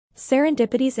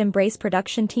Serendipity's Embrace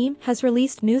production team has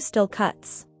released new still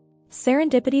cuts.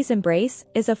 Serendipity's Embrace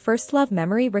is a first love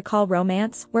memory recall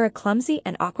romance where a clumsy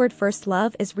and awkward first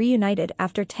love is reunited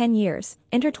after 10 years,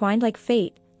 intertwined like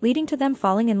fate, leading to them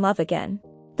falling in love again.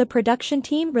 The production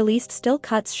team released still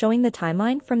cuts showing the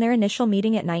timeline from their initial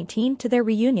meeting at 19 to their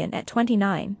reunion at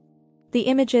 29. The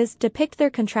images depict their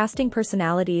contrasting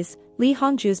personalities, Lee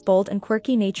Hongju's bold and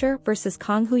quirky nature versus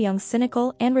Kang Hoo-young's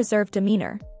cynical and reserved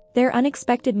demeanor. Their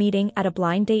unexpected meeting at a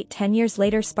blind date 10 years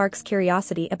later sparks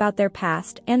curiosity about their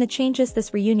past and the changes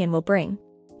this reunion will bring.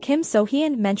 Kim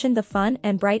So-hyun mentioned the fun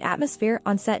and bright atmosphere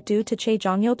on set due to Chae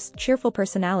Jong Hyeop's cheerful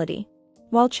personality.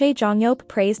 While Chae Jong Hyeop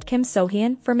praised Kim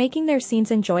So-hyun for making their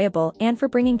scenes enjoyable and for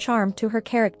bringing charm to her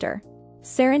character.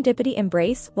 Serendipity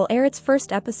Embrace will air its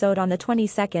first episode on the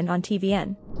 22nd on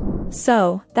TVN.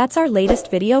 So, that's our latest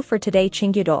video for today,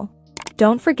 Chingyudol.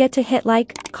 Don't forget to hit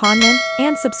like, comment,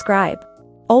 and subscribe.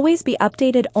 Always be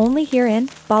updated only here in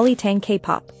Balitang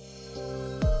K-pop.